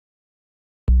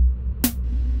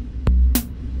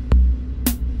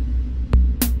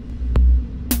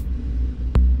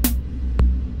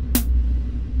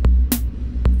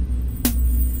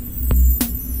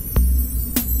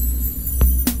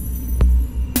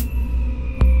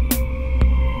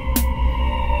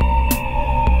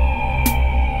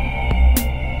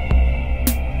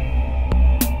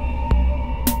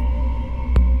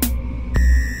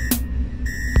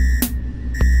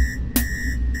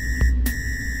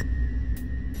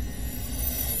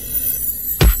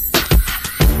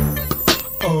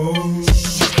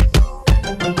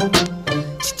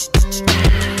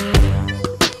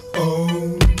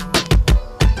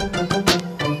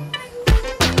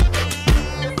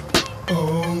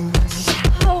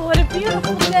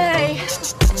struggle day.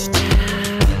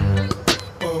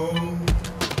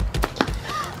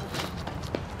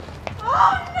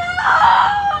 Oh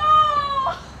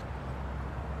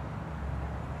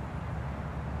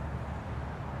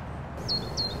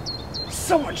no!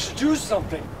 Someone should do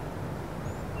something.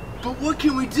 But what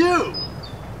can we do?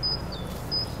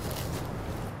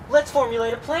 Let's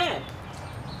formulate a plan.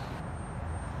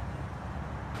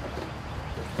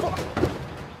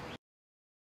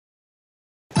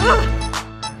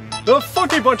 The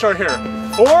Funky Bunch are here.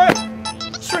 For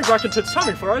straight back into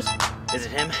timing for us. Is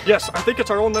it him? Yes, I think it's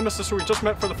our old nemesis who we just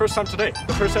met for the first time today.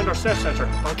 The first and our snatch snatcher.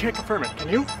 I can't confirm it. Can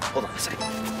you? Hold on a second.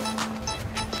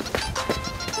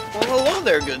 Well, hello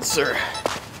there, good sir.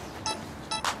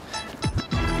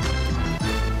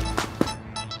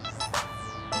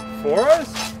 For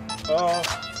us?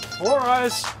 For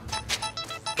us.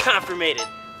 Confirmated,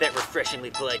 that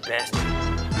refreshingly polite bastard.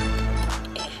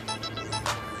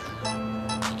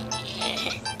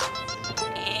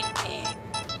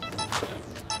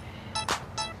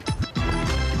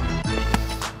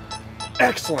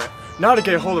 Excellent. Now to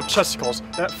get a hold of Chesticles.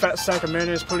 That fat sack of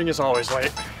mayonnaise pudding is always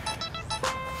late.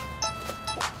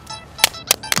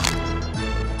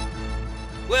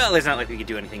 Well, it's not like we could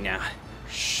do anything now.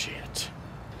 Shit.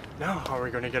 Now how are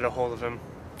we going to get a hold of him?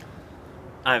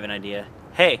 I have an idea.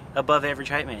 Hey, above average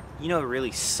hype man, you know who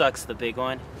really sucks, the big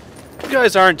one? You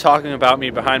guys aren't talking about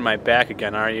me behind my back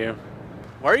again, are you?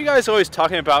 Why are you guys always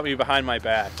talking about me behind my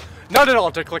back? Not at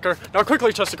all, Dick Licker. Now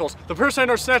quickly, Chesticles. The purse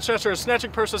and our snatch snatcher is snatching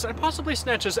purses and possibly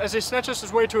snatches as he snatches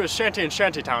his way to his shanty in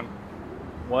Shantytown.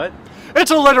 What?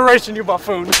 It's alliteration, you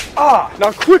buffoon. Ah,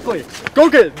 now quickly, go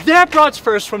get that broad's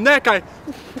first from that guy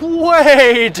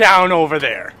way down over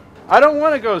there. I don't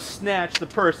want to go snatch the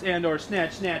purse and or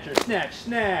snatch snatcher,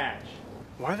 snatch.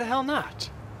 Why the hell not?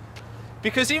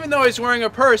 Because even though he's wearing a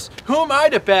purse, who am I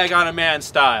to bag on a man's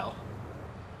style?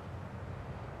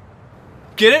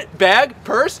 Get it? Bag?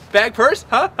 Purse? Bag? Purse?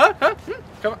 Huh?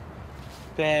 Come on.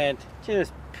 Bad.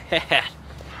 Just bad.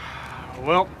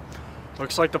 Well,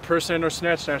 looks like the purse and our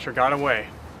snatch snatcher got away.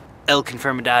 El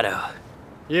confirmado.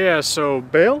 Yeah, so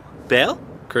bail? Bail?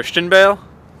 Christian Bale?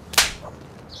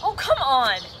 Oh, come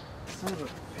on!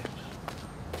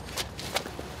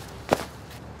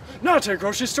 Not to a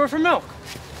grocery store for milk.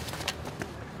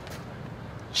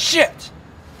 Shit!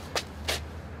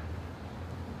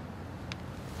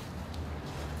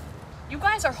 You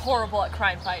guys are horrible at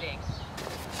crime fighting.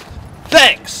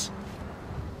 Thanks!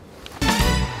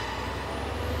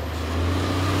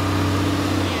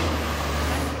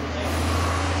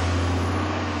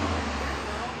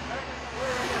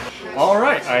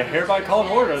 Alright, I hereby call to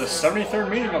order the 73rd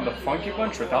meeting of the Funky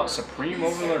Bunch without Supreme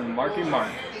Overlord Marky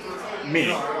Mark.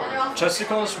 Meeting.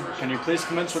 Chesticles, can you please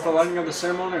commence with the lighting of the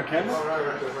ceremonial candle?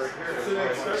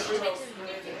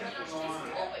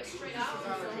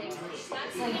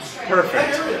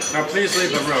 Perfect. Now please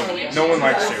leave the room. No one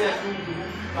likes you.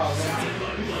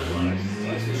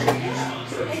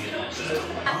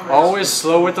 Always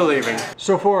slow with the leaving.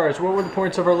 So for us, what were the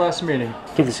points of our last meeting?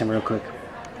 Give this in real quick.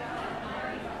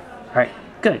 Alright,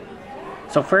 good.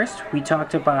 So first, we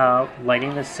talked about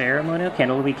lighting the ceremonial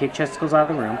candle. We kicked Chesticles out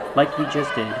of the room, like we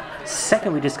just did.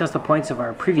 Second, we discussed the points of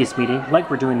our previous meeting, like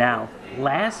we're doing now.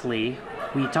 Lastly,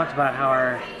 we talked about how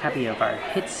our copy of our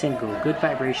hit single, Good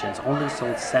Vibrations, only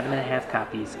sold 7.5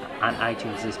 copies on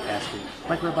iTunes this past week,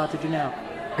 like we're about to do now.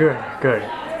 Good.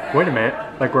 Wait a minute,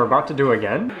 like we're about to do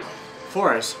again?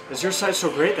 Forrest, is your sight so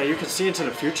great that you can see into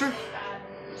the future?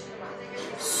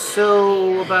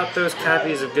 So, about those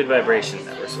copies of Good Vibrations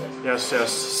that were sold. Yes,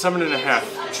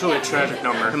 7.5. Truly tragic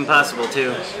number. Impossible,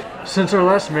 too. Since our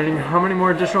last meeting, how many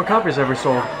more additional copies have we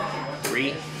sold?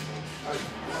 3.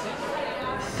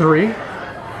 3?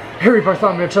 Harry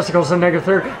Bartholomew Chesticles and Negative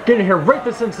Third, get in here right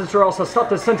this instant or else I'll stop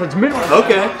this sentence mid.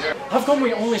 Okay. How come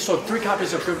we only sold 3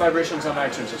 copies of Good Vibrations on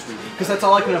iTunes this week? Because that's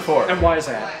all I can afford. And why is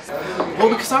that? Well,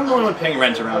 because I'm the only one paying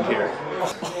rent around here.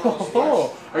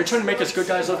 Oh, are you trying to make us good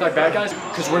guys look like bad guys?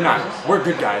 Because we're not. We're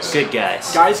good guys. Good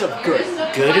guys. Guys of good.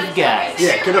 Good of guys.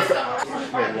 Yeah, good of good.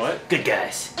 Wait, what? Good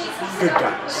guys. Good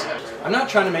guys. I'm not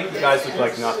trying to make you guys look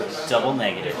like nothing. Double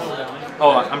negative.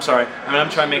 Oh, I'm sorry.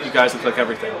 I'm trying to make you guys look like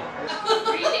everything.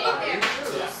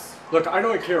 Look, I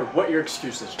don't care what your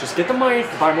excuse is. Just get the money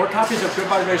to buy more copies of Good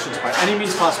Vibrations by any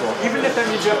means possible, even if that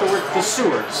means you have to work the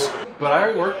sewers. But I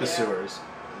already work the sewers.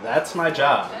 That's my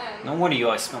job. No wonder you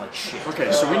always smell like shit.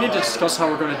 Okay, so we need to discuss how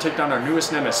we're going to take down our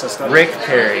newest nemesis. Rick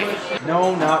Perry.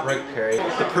 No, not Rick Perry.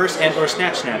 The purse and or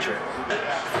snatch snatcher.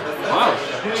 Wow,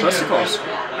 Chesticles.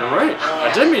 You're right.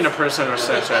 I did mean a person or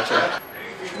snatch snatcher.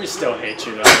 We still hate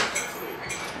you though.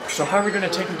 So how are we going to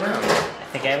take him down? I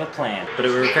think I have a plan, but it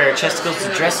would require Chesticles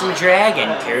to dress in drag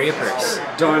and carry a purse.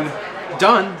 Done.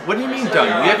 Done? What do you mean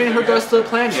done? We haven't even heard the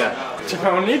plan yet. I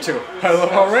don't need to. Hello,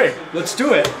 hooray. Let's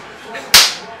do it.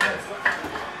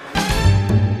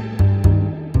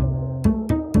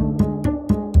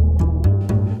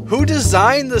 Who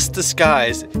designed this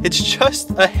disguise? It's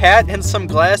just a hat and some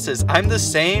glasses. I'm the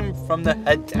same from the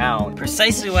head down.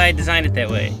 Precisely why I designed it that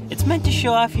way. It's meant to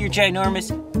show off your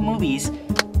ginormous movies.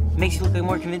 Makes you look like a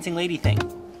more convincing lady thing.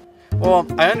 Well,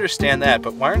 I understand that,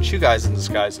 but why aren't you guys in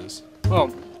disguises? Well,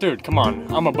 dude, come on.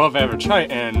 I'm above average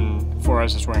height and 4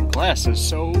 eyes is wearing glasses,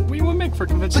 so we would make for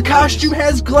convincing The costume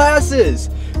has glasses!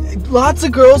 Lots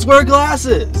of girls wear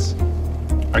glasses!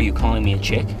 Are you calling me a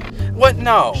chick? What?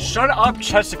 No. Shut up,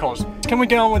 Chesticles. Can we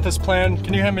get on with this plan?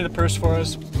 Can you hand me the purse for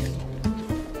us?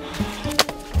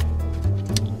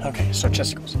 Okay, so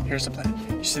Chesticles, here's the plan.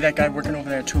 You see that guy working over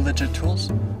there at Two Legit Tools?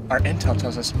 Our intel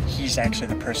tells us he's actually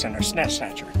the person or snatch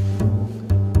snatcher.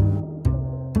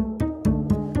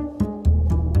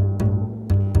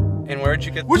 And where'd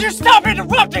you get... Would you stop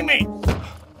interrupting me?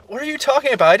 What are you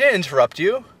talking about? I didn't interrupt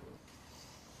you.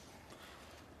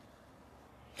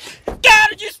 God,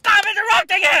 did you stop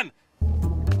interrupting him?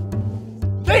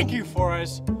 Thank you, 4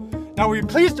 eyes. Now will you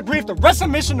please debrief the rest of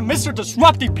the mission to Mr.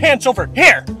 Disruptive Pants over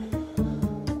here?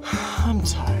 I'm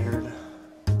tired.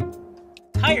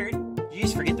 Tired? You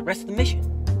just forget the rest of the mission.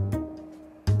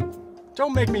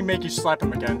 Don't make me make you slap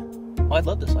him again. Oh, I'd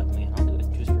love to slap him again. I'll do it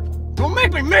just for fun. Don't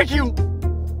make me make you!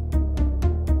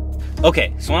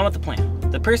 Okay, so on with the plan.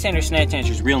 The purse and snatch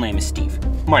snatcher's real name is Steve.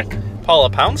 Mike. Paula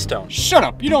Poundstone. Shut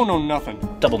up, you don't know nothing.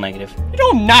 Double negative. You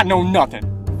don't not know nothing.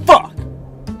 Fuck!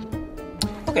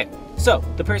 Okay, so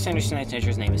the purse and snatch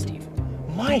snatcher's name is Steve.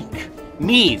 Mike!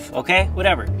 Meave, okay?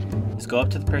 Whatever. Just go up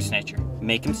to the purse snatcher.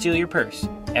 Make him steal your purse.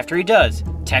 After he does,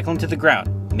 tackle him to the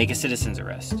ground. Make a citizen's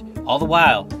arrest. All the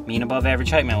while, me and above average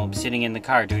height man will be sitting in the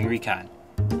car doing recon.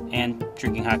 And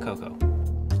drinking hot cocoa.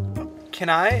 Can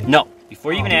I? No,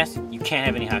 before you even ask, you can't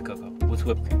have any hot cocoa with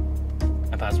whipped cream.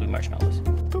 And possibly marshmallows.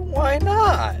 But why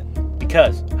not?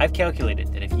 Because I've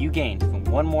calculated that if you gained even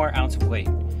 1 more ounce of weight,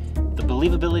 the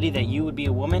believability that you would be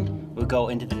a woman would go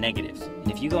into the negatives.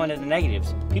 And if you go into the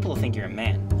negatives, people will think you're a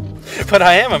man. But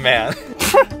I am a man.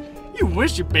 You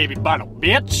wish you baby bottle,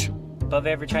 bitch! Above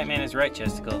average height man is right,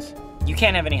 Chesticles. You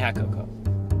can't have any hot cocoa.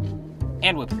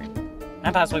 And whipped cream.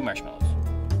 And possibly marshmallows.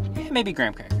 And maybe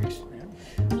graham crackers.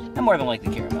 And more than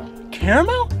likely caramel.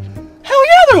 Caramel? Hell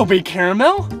yeah, there'll be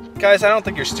caramel! Guys, I don't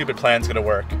think your stupid plan's gonna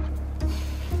work.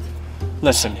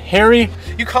 Listen, Harry.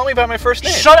 You call me by my first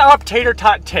name. Shut up, tater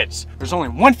tot tits. There's only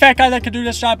one fat guy that could do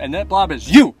this job, and that blob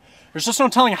is you. There's just no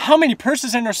telling how many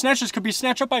purses and their snatches could be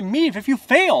snatched up by me if you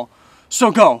fail.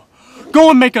 So go.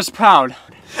 Go and make us proud.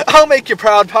 I'll make you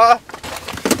proud, Pa.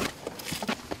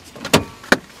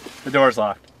 The door's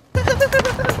locked.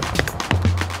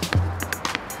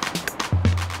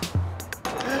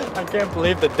 I can't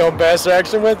believe the dumb bastard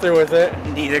actually went through with it.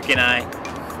 Neither can I.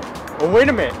 Well, wait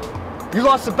a minute. You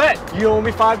lost a bet. You owe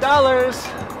me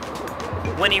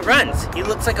 $5. When he runs, he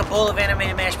looks like a bowl of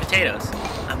animated mashed potatoes.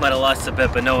 I might have lost a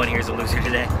bet, but no one here's a loser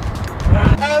today.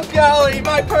 Oh golly,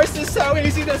 my purse is so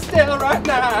easy to steal right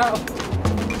now.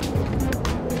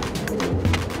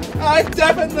 I'm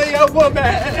definitely a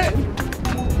woman.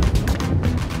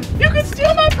 You can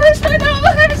steal my purse right now.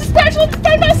 I'll have a special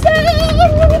by myself.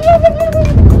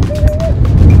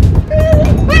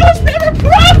 I was never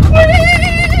prom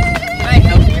queen. Can I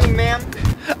help you, ma'am?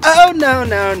 Oh, no.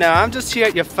 I'm just here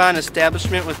at your fine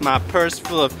establishment with my purse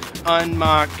full of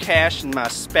unmarked cash and my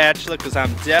spatula, because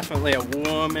I'm definitely a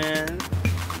woman.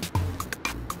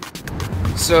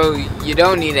 So, you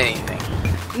don't need anything?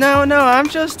 No, I'm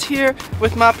just here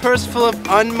with my purse full of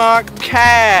unmarked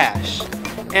cash.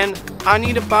 And I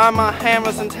need to buy my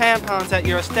hammers and tampons at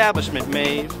your establishment,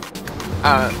 Maeve.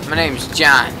 My name's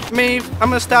John. Maeve, I'm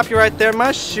gonna stop you right there.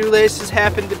 My shoelaces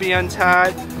happen to be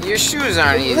untied. Your shoes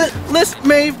aren't either. Listen,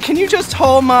 Maeve, can you just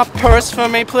hold my purse for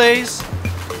me, please?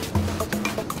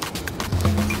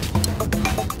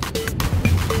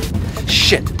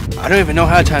 Shit, I don't even know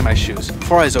how to tie my shoes.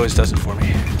 Four Eyes always does it for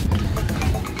me.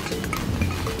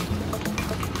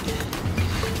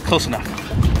 Close enough.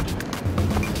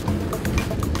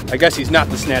 I guess he's not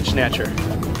the snatcher.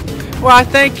 Well, I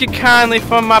thank you kindly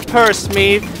for my purse,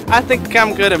 Maeve. I think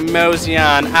I'm gonna mosey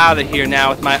on out of here now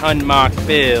with my unmarked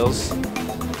bills.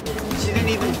 She didn't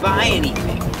even buy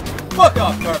anything. Fuck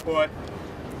off, carboy.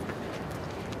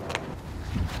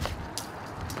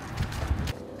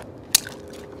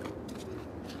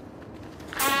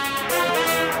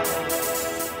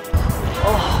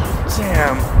 Oh,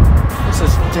 damn. This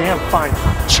is damn fine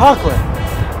chocolate.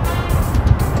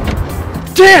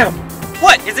 Damn!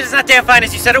 What? Is it not damn fine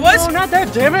as you said it was? No, not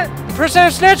that, damn it! The person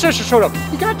at Snatch Snatcher showed up.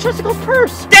 He got Chesticles'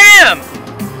 purse. Damn!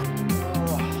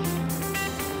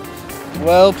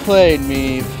 Well played,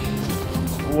 Meave.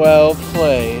 Well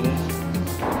played.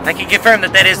 I can confirm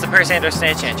that that is the purse and or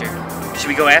snatch snatcher. Should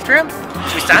we go after him?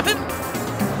 Should we stop him?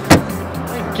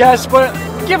 I guess, but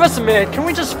give us a minute. Can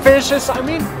we just finish this? I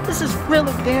mean, this is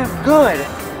really damn good.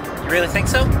 You really think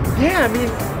so? Yeah, I mean,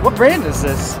 what brand is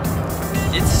this?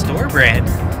 It's store brand.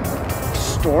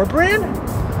 Store brand?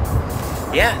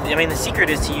 Yeah, I mean the secret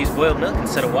is to use boiled milk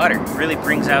instead of water. It really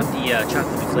brings out the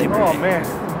chocolatey flavor. Oh man,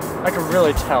 I can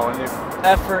really tell, and the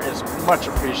effort is much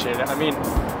appreciated. I mean,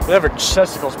 whatever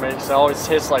Chesticles makes, it always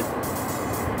tastes like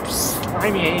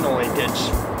slimy anal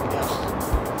leakage.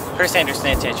 Purse and or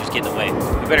snatch snatcher's getting away.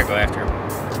 We better go after him.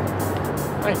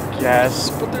 I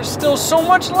guess, but there's still so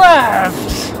much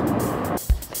left.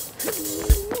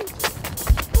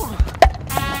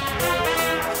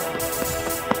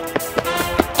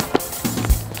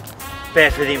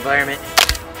 Bad for the environment.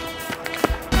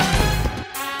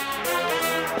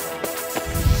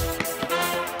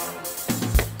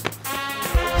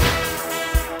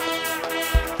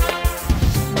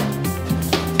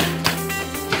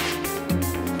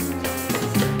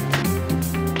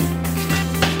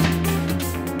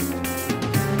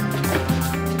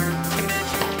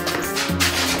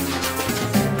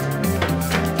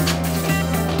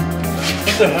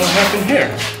 What the hell happened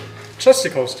here?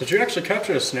 Chesticles, did you actually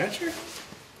capture a snatcher?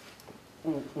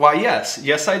 Why, yes.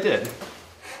 Yes, I did.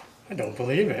 I don't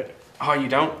believe it. Oh, you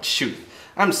don't? Shoot.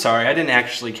 I'm sorry. I didn't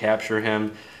actually capture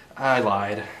him. I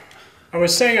lied. I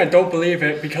was saying I don't believe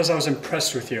it because I was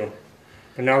impressed with you.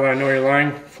 But now that I know you're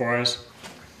lying for us.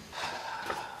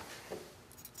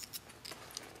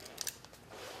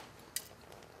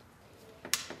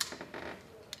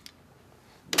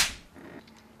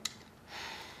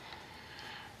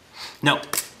 No.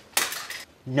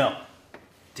 No.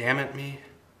 Damn it, me.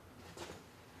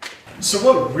 So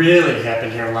what really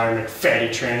happened here in Lion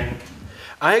McFatty training?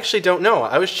 I actually don't know.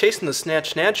 I was chasing the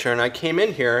Snatch Snatcher, and I came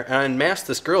in here and I unmasked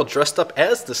this girl dressed up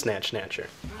as the Snatch Snatcher.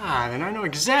 Ah, then I know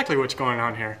exactly what's going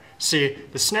on here. See,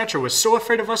 the Snatcher was so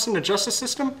afraid of us in the justice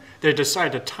system, they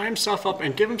decided to tie himself up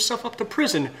and give himself up to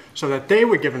prison so that they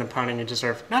would give him the pounding he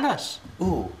deserved, not us.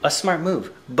 Ooh, a smart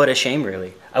move, but a shame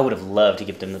really. I would have loved to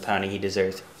give him the pounding he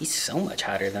deserves. He's so much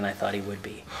hotter than I thought he would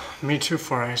be. Me too,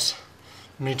 Four Eyes.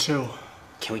 Me too.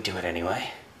 Can we do it anyway?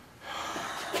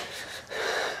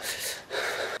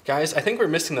 Guys, I think we're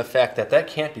missing the fact that that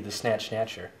can't be the Snatch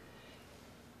Snatcher.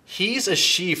 He's a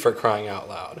she for crying out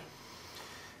loud.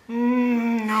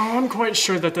 No, I'm quite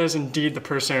sure that is indeed the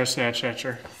person or Snatch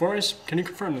Snatcher. Four Eyes, can you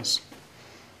confirm this?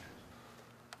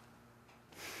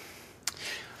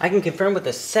 I can confirm with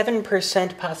a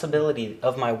 7% possibility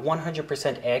of my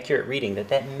 100% accurate reading that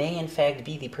that may in fact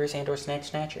be the purse and or snatch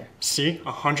snatcher. See?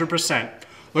 100%.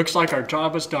 Looks like our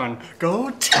job is done.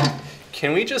 Go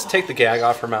Can we just take the gag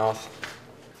off her mouth?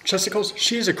 Chesticles,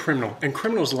 she is a criminal, and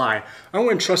criminals lie. I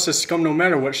wouldn't trust this scum no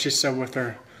matter what she said with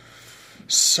her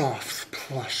soft,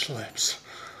 plush lips.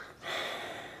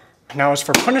 Now, as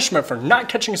for punishment for not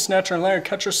catching a snatcher and letting her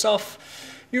catch herself,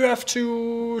 you have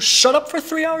to shut up for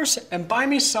 3 hours and buy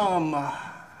me some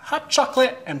hot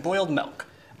chocolate and boiled milk.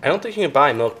 I don't think you can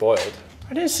buy milk boiled.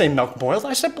 I didn't say milk boiled,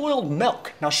 I said boiled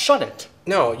milk. Now shut it.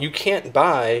 No, you can't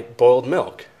buy boiled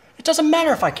milk. It doesn't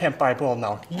matter if I can't buy boiled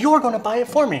milk. You're going to buy it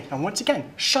for me. And once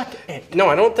again, shut it. No,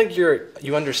 I don't think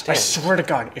you understand. I swear to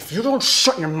God, if you don't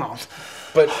shut your mouth.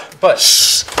 But.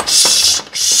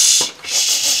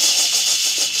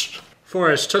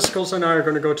 Forrest, Chesticles and I are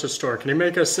going to go to the store. Can you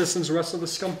make us citizens the rest of the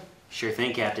scum? Sure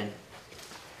thing, Captain.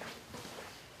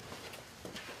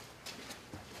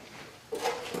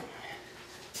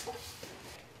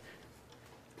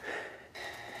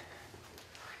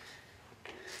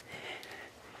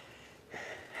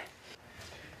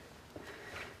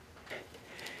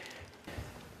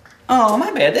 Oh,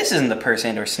 my bad. This isn't the purse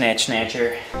and or snatch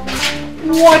snatcher.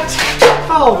 What?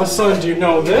 How all of a sudden do you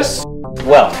know this?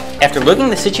 Well, after looking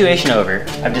the situation over,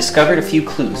 I've discovered a few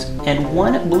clues, and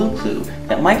one blue clue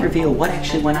that might reveal what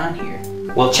actually went on here.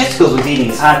 While Chesticles was eating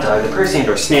his hot dog, the purse and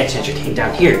or snatch snatcher came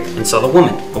down here and saw a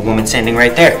woman standing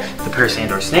right there. The purse and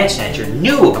or snatch snatcher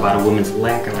knew about a woman's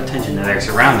lack of attention to their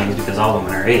surroundings because all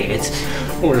women are idiots.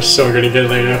 We're so going to get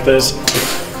laid after this.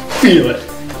 Feel it.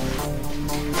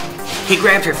 He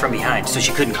grabbed her from behind so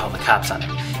she couldn't call the cops on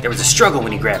him. There was a struggle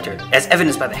when he grabbed her, as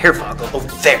evidenced by the hair follicle over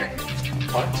there.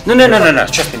 What? No.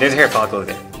 Trust me, there's a hair follicle over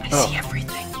there. I see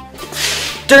everything.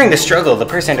 During the struggle, the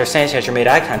purse and or snatch snatcher made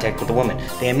eye contact with the woman.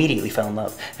 They immediately fell in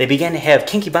love. They began to have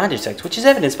kinky bondage sex, which is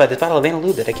evidenced by this bottle of anal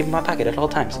lube that I keep in my pocket at all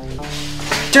times.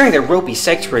 During their ropey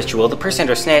sex ritual, the person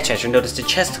under Snatcher noticed that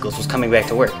Chesticles was coming back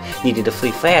to work. Needing to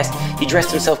flee fast, he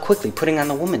dressed himself quickly, putting on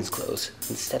the woman's clothes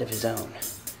instead of his own.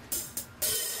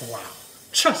 Wow.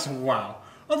 Just wow.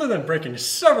 Other than breaking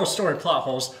several story plot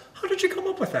holes, how did you come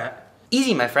up with that?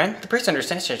 Easy, my friend. The person under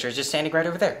Snatcher is just standing right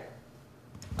over there.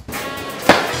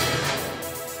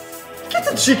 Get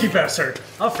the cheeky bastard!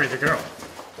 I'll free the girl.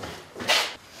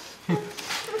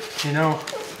 You know,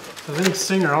 the lead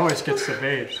singer always gets the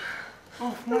babes.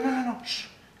 Oh, no. Shh.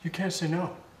 You can't say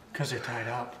no, because they're tied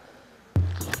up.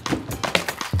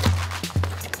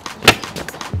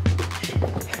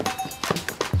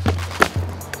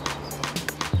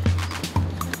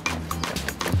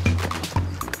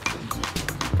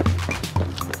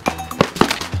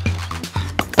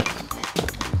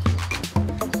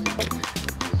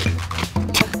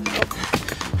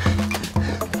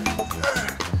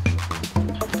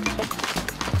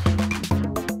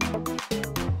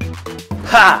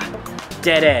 Ha!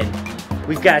 Dead end.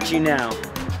 We've got you now.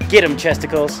 Get him,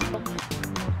 Chesticles.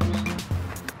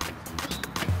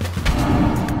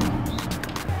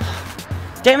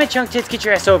 Damn it, Chunk Tits, get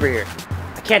your ass over here.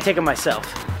 I can't take him myself.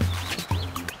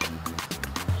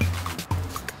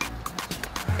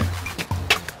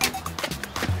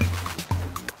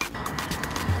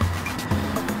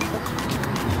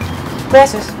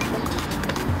 Glasses.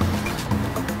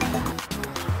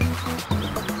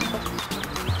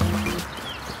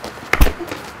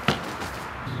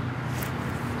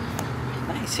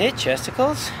 Nice hit,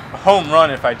 Chesticles. A home run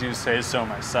if I do say so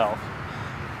myself.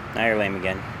 Now you're lame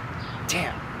again.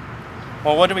 Damn.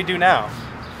 Well, what do we do now?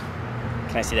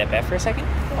 Can I see that bat for a second?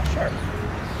 Oh, sure.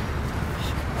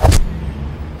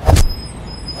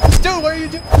 Dude, what are you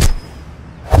doing?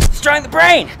 Destroying the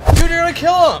brain! Dude, you're gonna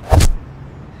kill him!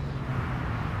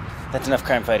 That's enough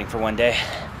crime fighting for one day.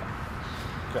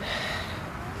 Good.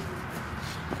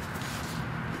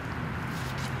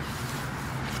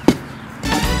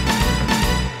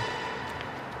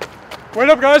 Wait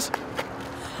up, guys!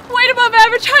 Wait above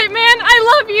average height, man! I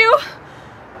love you!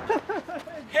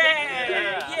 Hey!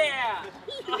 Yeah!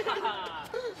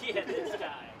 Yeah, this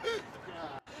guy.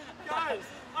 Guys,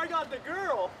 I got the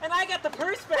girl! And I got the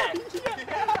purse back!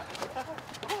 Yeah.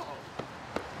 Oh.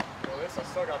 Well, at least I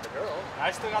still got the girl.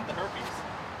 I still got the herpes.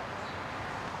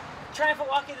 Trying to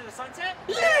walk into the sunset?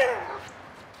 Yeah!